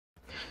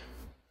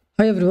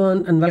Hi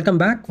everyone and welcome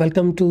back.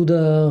 Welcome to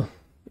the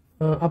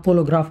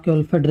Apollo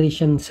Graphql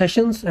Federation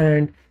sessions,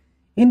 and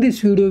in this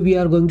video we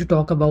are going to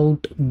talk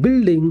about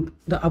building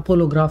the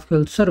Apollo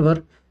Graphql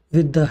server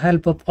with the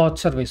help of Auth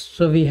service.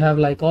 So we have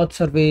like Auth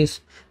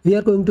service. We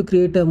are going to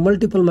create a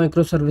multiple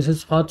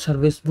microservices, Auth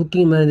service,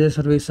 booking manager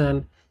service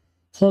and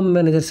home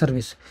manager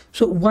service.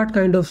 So what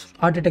kind of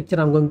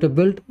architecture I'm going to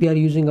build? We are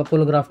using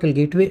Apollo Graphql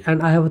gateway,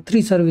 and I have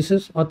three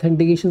services: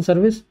 authentication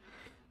service,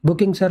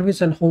 booking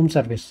service and home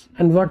service.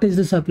 And what is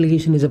this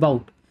application is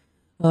about?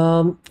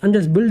 I'm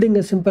just building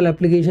a simple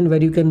application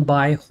where you can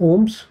buy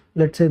homes.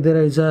 Let's say there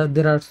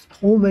are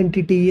home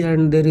entity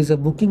and there is a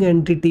booking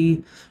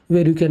entity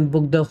where you can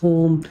book the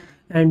home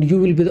and you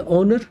will be the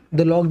owner.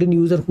 The logged in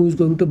user who is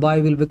going to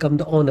buy will become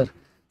the owner.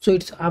 So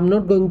I'm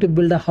not going to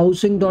build a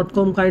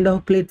housing.com kind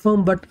of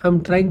platform, but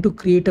I'm trying to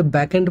create a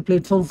backend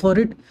platform for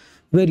it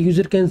where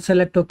user can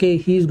select, okay,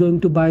 he is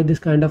going to buy this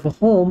kind of a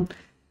home.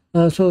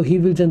 So he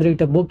will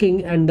generate a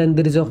booking and then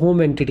there is a home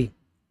entity.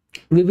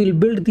 We will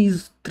build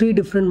these three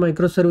different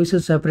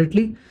microservices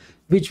separately,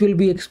 which will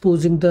be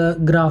exposing the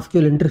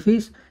GraphQL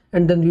interface,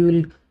 and then we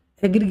will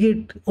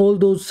aggregate all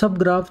those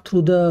subgraph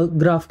through the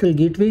GraphQL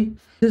gateway.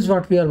 This is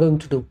what we are going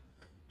to do.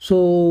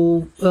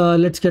 So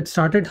let's get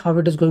started how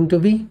it is going to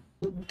be.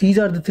 These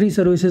are the three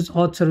services: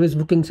 Auth service,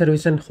 booking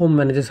service and home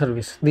manager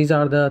service. These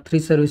are the three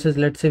services,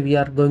 let's say, we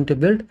are going to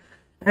build.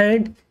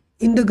 And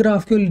in the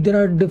GraphQL, there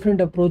are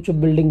different approach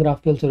of building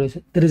GraphQL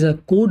services. There is a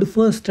code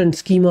first and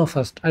schema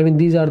first. I mean,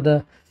 these are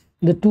the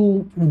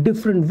two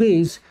different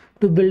ways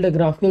to build a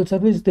GraphQL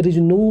service. There is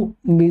no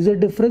major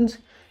difference.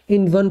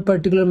 In one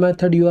particular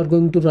method, you are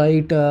going to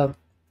write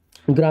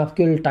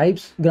GraphQL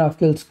types,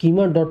 GraphQL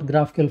schema dot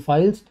GraphQL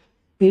files.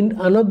 In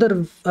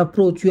another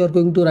approach, you are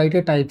going to write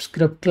a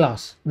TypeScript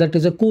class. That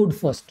is a code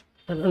first.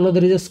 And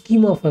another is a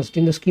schema first.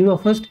 In the schema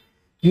first,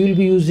 you will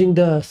be using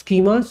the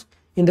schemas.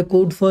 In the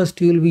code first,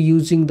 you will be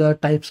using the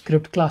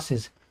TypeScript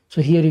classes. So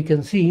here you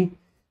can see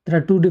there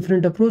are two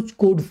different approach.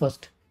 Code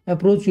first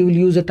approach, you will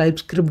use a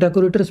TypeScript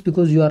decorators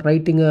because you are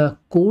writing a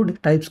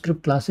code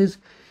TypeScript classes.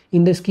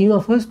 In the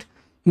schema first,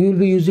 you will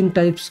be using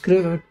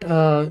TypeScript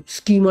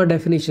schema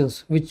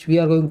definitions, which we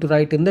are going to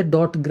write in the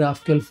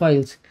 .graphql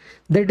files.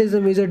 That is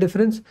a major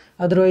difference.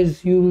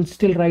 Otherwise, you will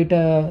still write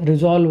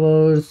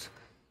resolvers,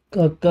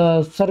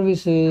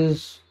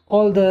 services,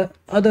 all the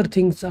other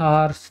things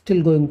are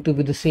still going to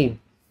be the same.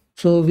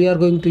 So we are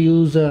going to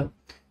use a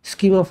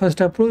schema first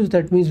approach.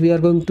 That means we are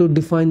going to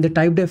define the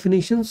type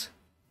definitions.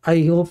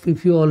 I hope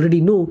if you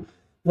already know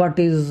what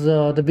is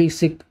the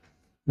basic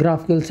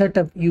GraphQL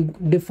setup, you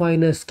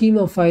define a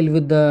schema file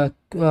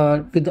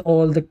with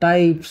all the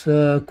types,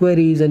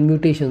 queries and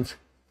mutations.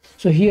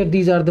 So here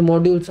these are the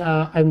modules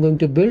I'm going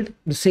to build,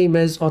 the same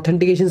as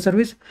authentication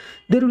service.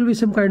 There will be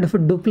some kind of a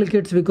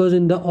duplicates because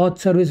in the auth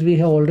service we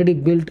have already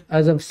built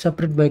as a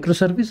separate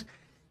microservice,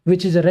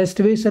 which is a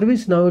REST-based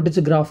service. Now it is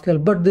a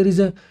GraphQL, but there is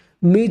a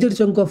major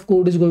chunk of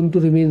code is going to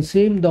remain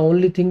same. The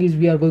only thing is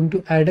we are going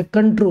to add a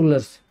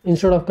controllers.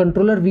 Instead of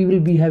controller, we will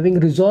be having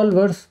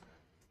resolvers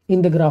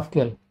in the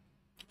GraphQL.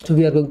 So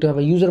we are going to have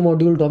a user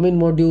module, domain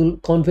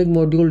module, config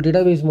module,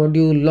 database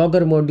module,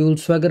 logger module,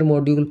 swagger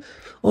module.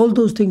 All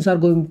those things are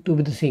going to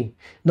be the same.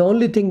 The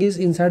only thing is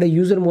inside a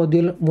user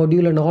module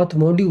and auth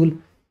module,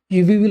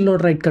 we will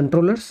not write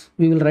controllers,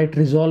 we will write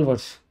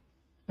resolvers.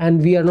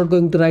 And we are not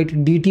going to write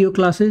DTO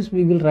classes.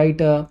 We will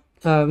write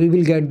we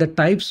will get the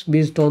types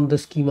based on the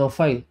schema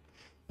file.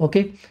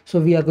 Okay, so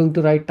we are going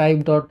to write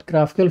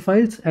type.graphql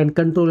files, and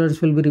controllers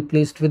will be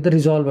replaced with the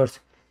resolvers.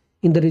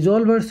 In the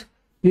resolvers,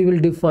 we will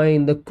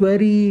define the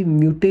query,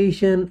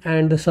 mutation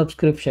and the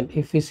subscription.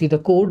 If we see the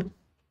code,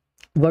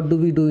 what do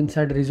we do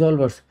inside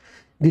resolvers?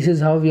 This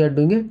is how we are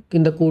doing it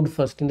in the code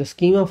first. In the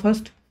schema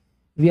first,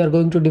 we are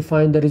going to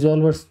define the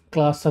resolvers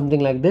class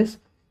something like this.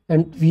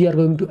 And we are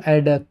going to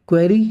add a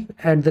query,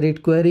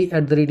 @query,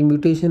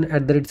 @mutation,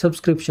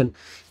 @subscription.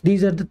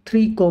 These are the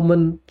three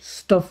common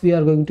stuff we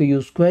are going to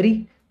use.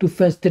 Query to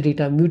fetch the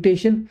data,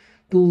 mutation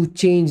to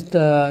change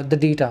the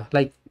data.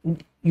 Like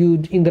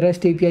you in the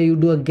REST API, you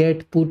do a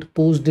get, put,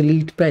 post,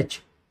 delete,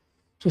 patch.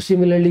 So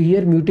similarly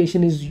here,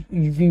 mutation is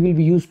we will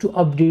be used to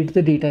update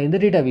the data in the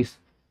database.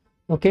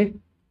 Okay.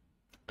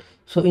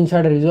 So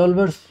inside the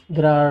resolvers,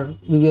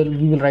 we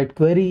will write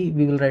query,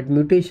 we will write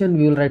mutation,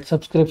 we will write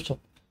subscription.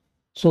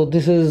 So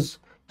this is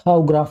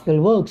how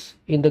GraphQL works.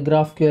 In the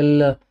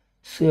GraphQL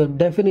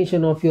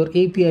definition of your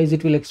APIs,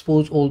 it will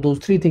expose all those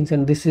three things,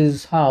 and this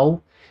is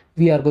how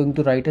we are going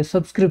to write a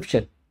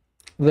subscription,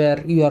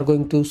 where you are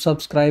going to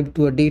subscribe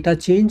to a data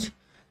change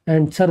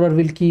and server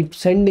will keep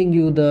sending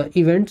you the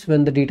events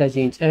when the data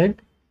change. And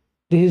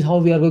this is how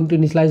we are going to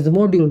initialize the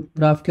module,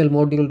 GraphQL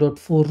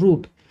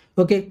module.forRoot.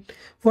 Okay,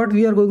 what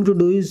we are going to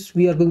do is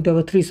we are going to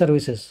have three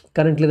services.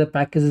 Currently the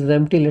package is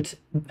empty. Let's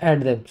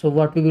add them. So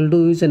what we will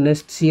do is a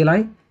nest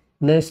CLI,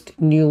 nest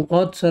new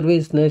auth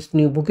service, nest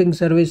new booking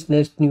service,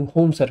 nest new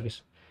home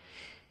service.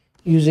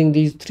 Using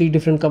these three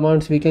different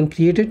commands, we can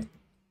create it.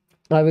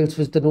 I will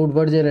switch the node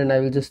version and I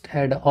will just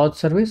add auth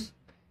service.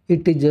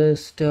 It is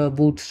just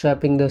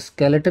bootstrapping the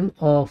skeleton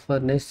of a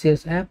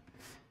nestjs app,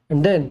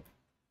 and then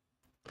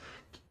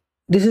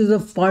this is the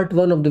part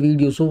one of the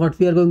video. So what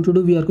we are going to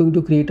do, we are going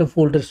to create a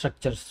folder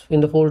structures.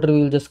 In the folder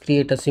we will just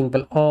create a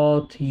simple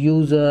auth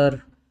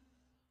user,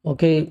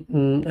 okay,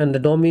 and the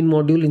domain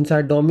module.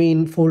 Inside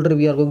domain folder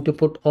we are going to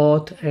put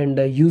auth and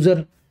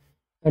user,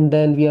 and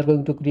then we are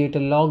going to create a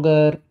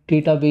logger,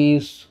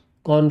 database,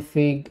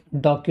 config,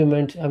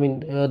 documents,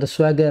 the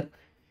swagger.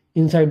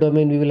 Inside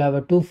domain we will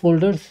have two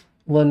folders.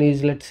 One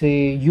is, let's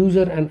say,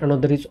 user, and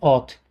another is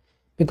auth,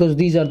 because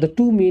these are the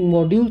two main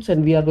modules,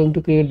 and we are going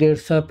to create their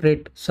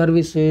separate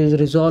services,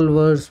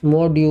 resolvers,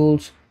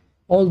 modules,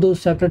 all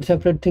those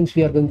separate things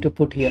we are going to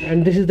put here.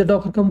 And this is the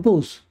Docker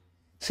Compose,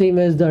 same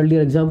as the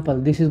earlier example.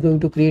 This is going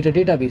to create a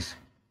database.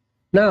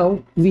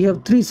 Now we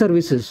have three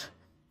services.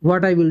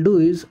 What I will do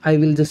is I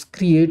will just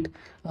create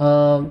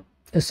a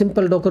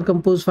simple Docker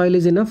Compose file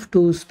is enough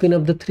to spin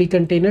up the three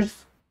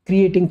containers,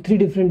 creating three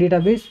different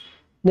database.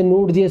 The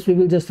node.js we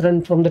will just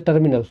run from the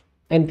terminal,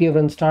 npm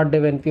run start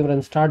dev, npm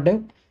run start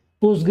dev.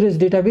 Postgres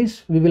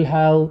database we will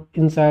have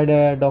inside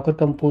a Docker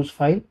Compose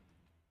file.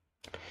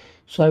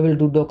 So I will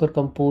do Docker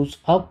Compose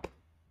up.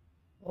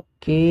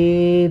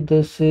 Okay,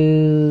 this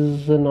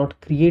is not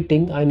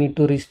creating. I need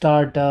to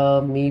restart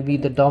maybe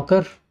the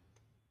Docker.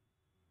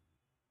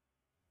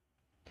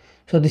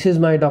 So this is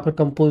my Docker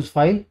Compose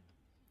file.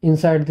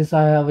 Inside this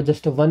I have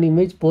just one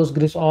image,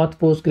 Postgres auth,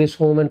 Postgres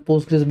home, and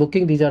Postgres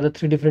booking. These are the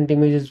three different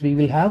images we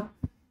will have.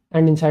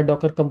 And inside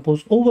Docker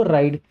Compose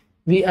override,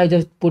 I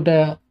just put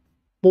a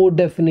port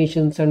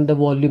definitions and the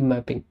volume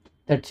mapping.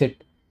 That's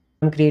it.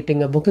 I'm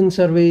creating a booking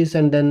service,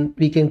 and then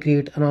we can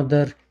create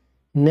another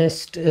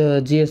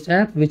nestjs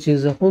app, which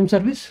is a home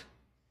service.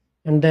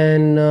 And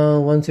then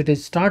once it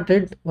is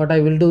started, what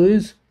I will do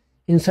is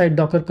inside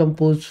Docker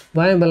Compose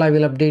YAML, I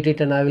will update it,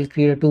 and I will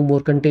create two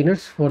more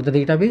containers for the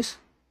database.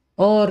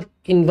 Or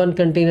in one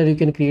container you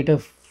can create a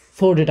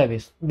 4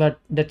 database, but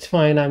that's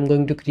fine. I'm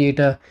going to create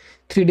a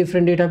 3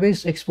 different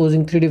database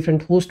exposing 3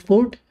 different host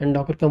port, and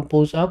Docker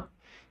Compose up,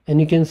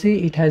 and you can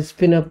see it has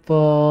spin up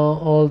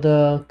all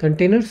the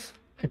containers.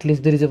 At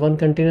least there is a one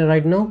container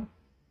right now.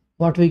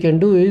 What we can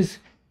do is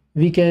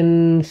we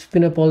can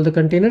spin up all the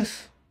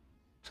containers.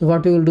 So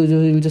what we will do is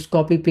we will just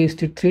copy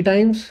paste it 3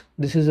 times.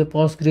 This is a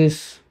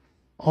Postgres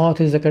auth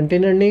is the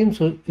container name,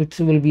 so it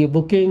will be a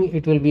booking,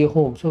 it will be a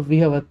home. So we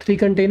have 3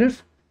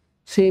 containers.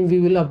 Same, we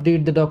will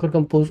update the Docker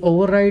Compose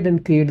override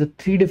and create the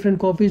 3 different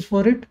copies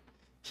for it.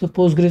 So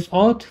Postgres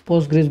auth,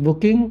 Postgres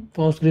booking,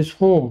 Postgres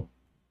home.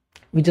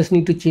 We just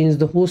need to change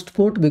the host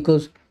port,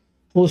 because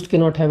host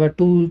cannot have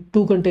two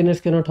containers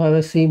cannot have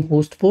a same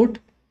host port.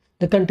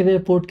 The container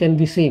port can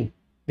be same,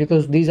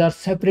 because these are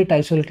separate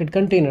isolated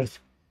containers.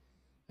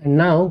 And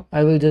now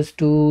I will just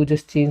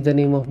change the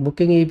name of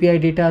booking API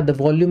data. The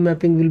volume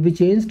mapping will be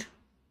changed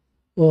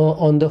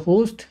on the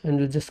host, and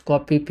we'll just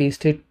copy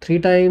paste it 3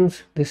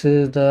 times. This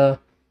is the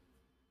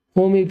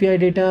home API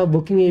data,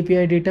 booking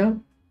API data,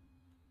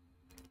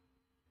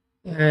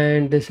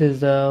 and this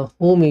is the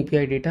home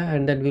API data.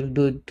 And then we'll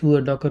do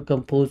a Docker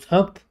Compose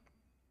up.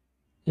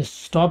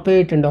 Just stop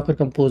it and Docker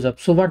Compose up.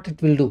 So what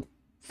it will do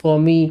for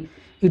me,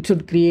 it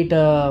should create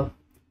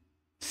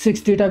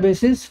 6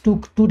 databases,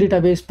 two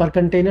database per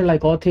container,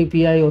 like auth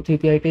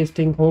API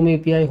testing, home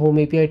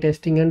API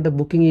testing, and the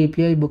booking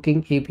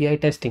API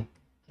testing,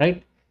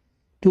 right?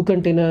 2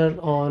 container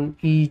on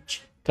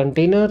each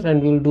container,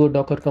 and we'll do a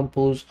Docker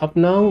Compose up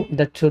now.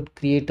 That should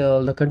create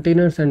all the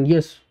containers, and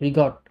yes, we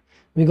got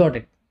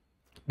it.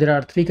 There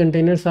are 3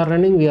 containers are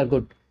running. We are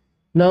good.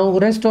 Now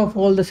rest of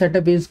all the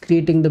setup is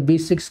creating the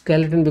basic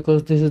skeleton,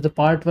 because this is the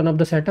part 1 of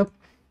the setup.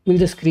 We'll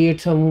just create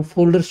some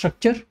folder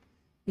structure.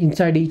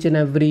 Inside each and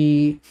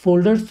every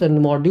folders and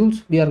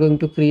modules, we are going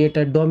to create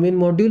a domain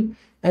module,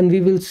 and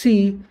we will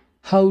see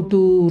how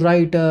to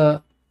write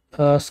a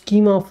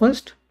schema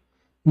first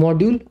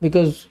module,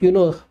 because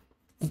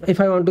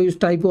if I want to use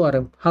type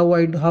ORM, how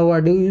I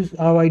do is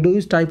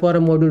type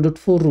ORM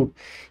module.for root.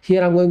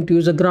 Here I'm going to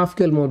use a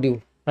GraphQL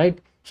module, right?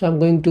 So I'm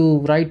going to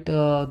write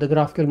the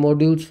GraphQL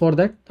modules for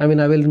that. I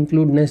will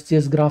include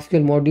nestjs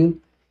GraphQL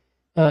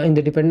module in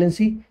the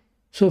dependency.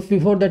 So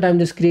before that, I'm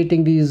just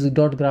creating these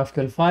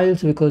 .graphql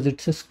files, because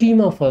it's a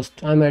schema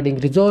first. I'm adding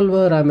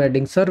resolver, I'm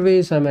adding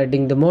service, I'm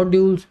adding the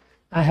modules.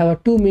 I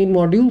have 2 main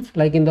modules.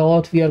 Like in the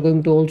auth, we are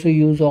going to also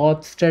use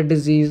auth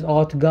strategies,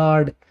 auth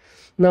guard.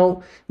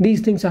 Now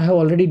these things I have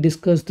already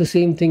discussed the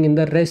same thing in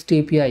the REST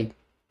API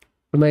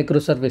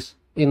microservice,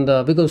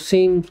 because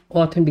same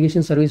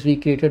authentication service we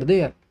created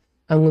there.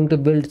 I'm going to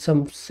build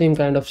some same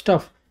kind of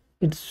stuff.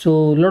 So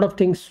a lot of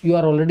things you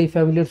are already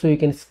familiar, so you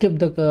can skip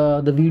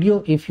the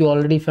video if you're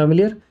already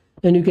familiar,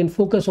 and you can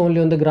focus only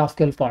on the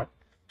GraphQL part.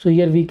 So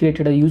here we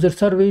created a user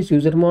service,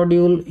 user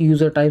module,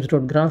 user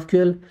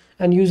types.graphql,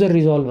 and user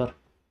resolver.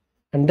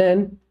 And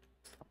then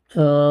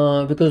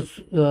because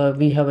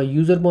we have a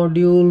user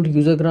module,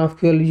 user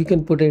GraphQL, you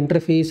can put an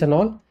interface and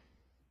all.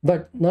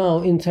 But now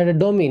inside a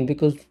domain,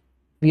 because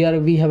we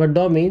have a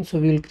domain, so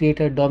we will create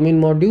a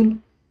domain module,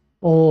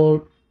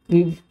 or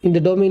in the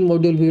domain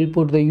module we will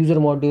put the user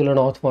module and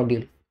auth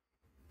module.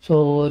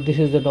 So this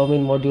is the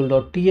domain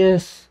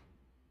module.ts,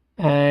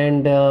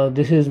 and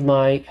this is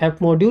my app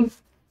module.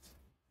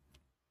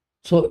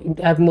 So in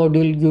app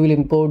module, you will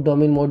import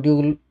domain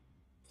module.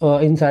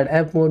 Inside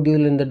app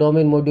module, in the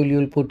domain module, you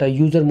will put a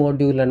user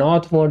module and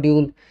auth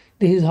module.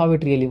 This is how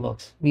it really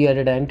works. We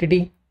added an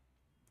entity.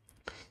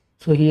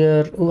 So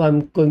here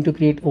I'm going to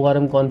create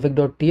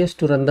ormconfig.ts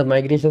to run the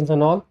migrations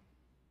and all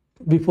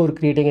before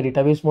creating a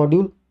database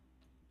module.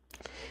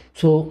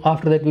 So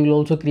after that, we will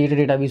also create a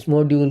database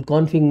module,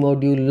 config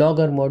module,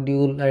 logger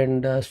module,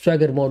 and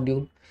swagger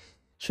module,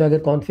 swagger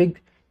config.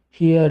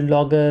 Here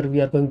logger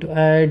we are going to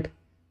add.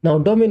 Now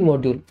domain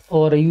module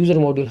or a user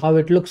module, how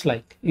it looks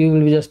like. You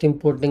will be just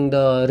importing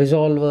the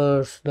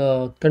resolvers,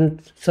 the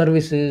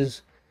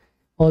services,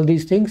 all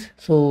these things.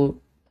 So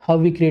how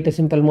we create a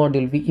simple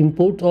module? We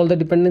import all the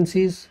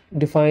dependencies,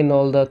 define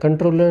all the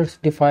controllers,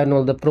 define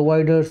all the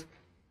providers,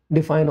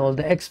 define all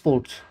the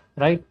exports,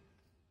 right?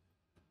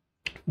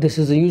 This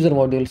is a user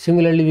module.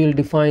 Similarly, we will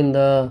define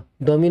the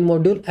domain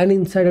module, and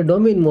inside a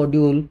domain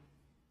module,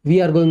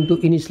 we are going to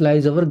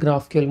initialize our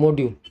GraphQL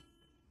module.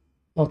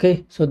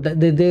 Okay, so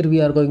there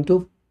we are going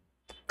to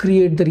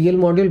create the real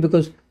module,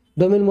 because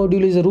domain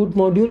module is a root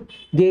module.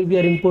 There we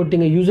are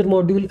importing a user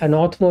module, an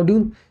auth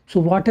module. So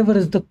whatever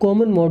is the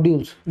common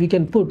modules, we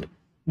can put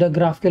the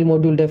GraphQL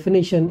module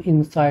definition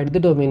inside the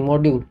domain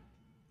module.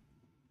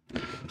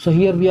 So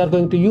here we are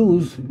going to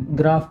use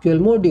GraphQL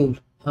module.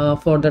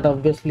 For that,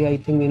 obviously, I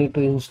think we need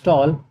to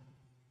install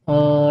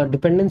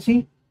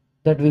dependency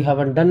that we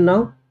haven't done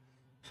now.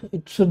 So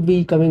it should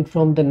be coming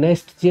from the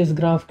nestjs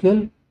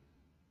GraphQL,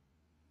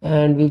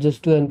 and we'll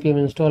just do npm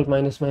install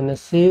 --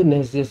 save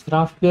nestjs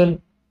GraphQL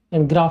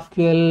and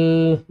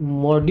GraphQL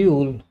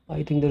module.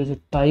 I think there is a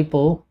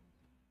typo.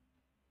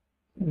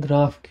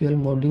 GraphQL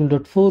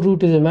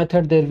module.forRoot is a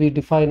method. There we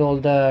define all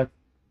that.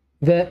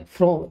 Where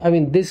from? I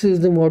mean, this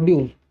is the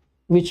module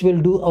which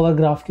will do our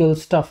GraphQL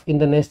stuff in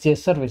the nestjs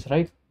service,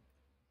 right?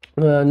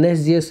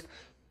 Nestjs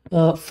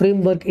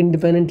framework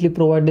independently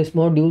provide this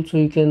module, so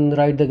you can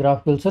write the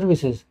GraphQL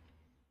services.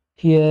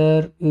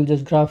 Here we'll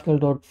just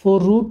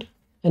GraphQL.forRoot,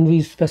 and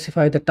we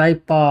specify the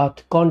type,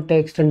 path,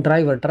 context, and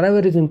driver. Driver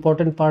is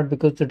important part,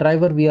 because the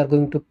driver we are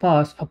going to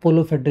pass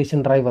Apollo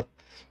Federation driver,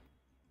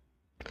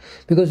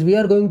 because we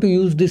are going to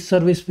use this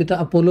service with the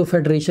Apollo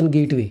Federation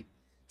gateway.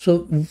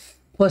 So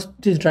first,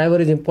 this driver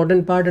is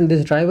important part, and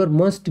this driver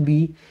must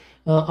be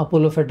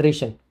Apollo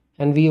Federation.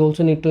 And we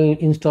also need to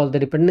install the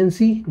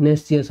dependency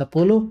nestjs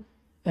Apollo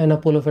and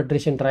Apollo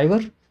Federation driver.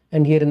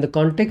 And here in the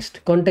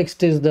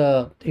context is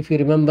the, if you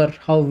remember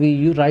how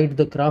we write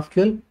the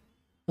GraphQL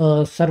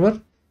server,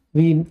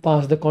 we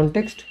pass the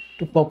context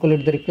to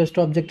populate the request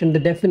object, and the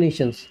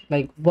definitions,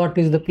 like what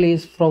is the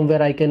place from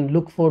where I can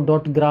look for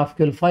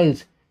 .graphql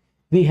files.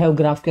 We have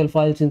GraphQL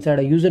files inside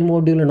a user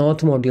module and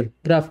auth module.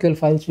 GraphQL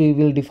files we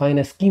will define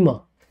a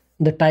schema,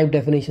 the type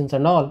definitions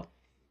and all.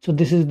 So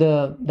this is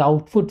the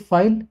output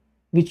file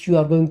which you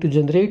are going to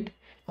generate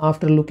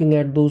after looking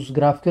at those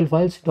GraphQL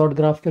files.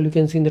 .graphql, you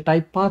can see in the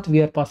type path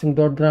we are passing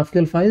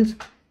 .graphql files,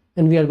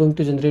 and we are going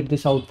to generate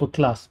this output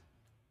class.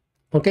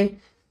 Okay,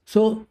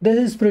 so this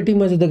is pretty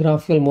much the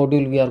GraphQL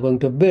module we are going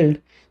to build.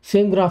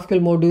 Same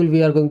GraphQL module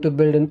we are going to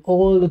build in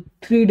all the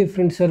 3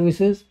 different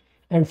services,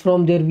 and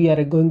from there we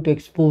are going to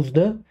expose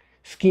the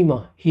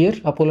schema. Here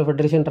Apollo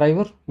Federation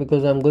driver,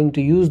 because I'm going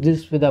to use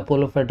this with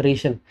Apollo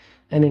Federation,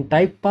 and in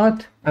type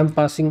path I'm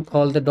passing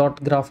all the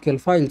 .graphql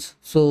files.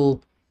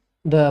 So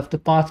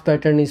the path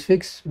pattern is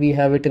fixed. We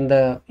have it in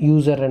the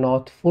user and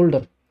auth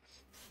folder.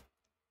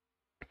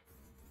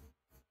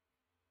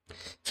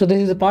 So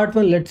this is the part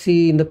 1. Let's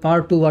see in the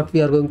part 2 what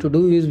we are going to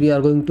do is we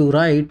are going to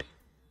write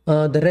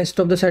the rest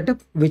of the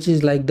setup, which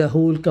is like the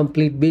whole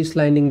complete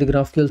baselining the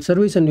GraphQL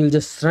service, and we'll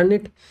just run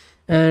it,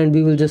 and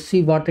we will just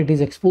see what it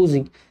is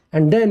exposing.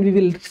 And then we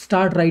will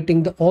start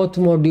writing the auth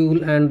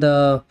module and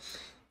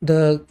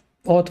the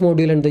auth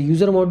module and the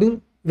user module,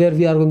 where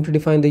we are going to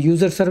define the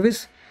user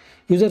service.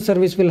 User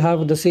service will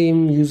have the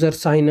same user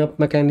sign up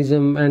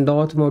mechanism, and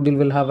auth module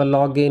will have a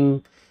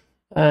login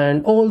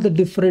and all the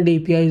different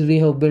APIs we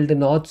have built in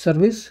auth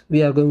service.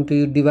 We are going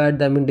to divide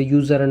them into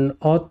user and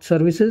auth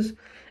services,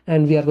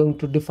 and we are going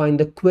to define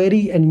the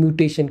query and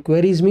mutation.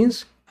 Queries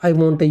means I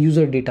want a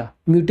user data.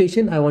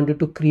 Mutation, I wanted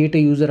to create a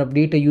user,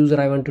 update a user,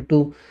 I wanted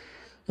to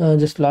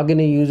just log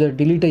in a user,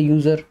 delete a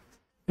user,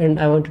 and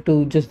I wanted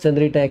to just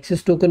generate an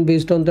access token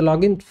based on the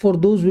login. For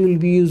those we will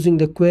be using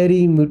the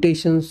query,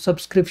 mutation,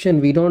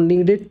 subscription. We don't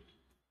need it.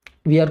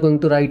 We are going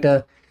to write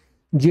a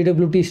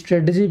JWT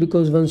strategy,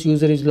 because once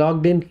user is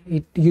logged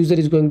in, user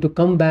is going to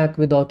come back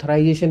with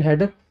authorization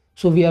header.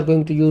 So we are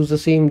going to use the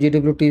same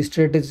JWT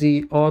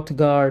strategy, auth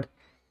guard,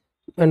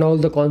 and all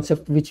the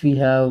concept which we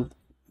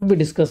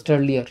discussed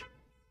earlier.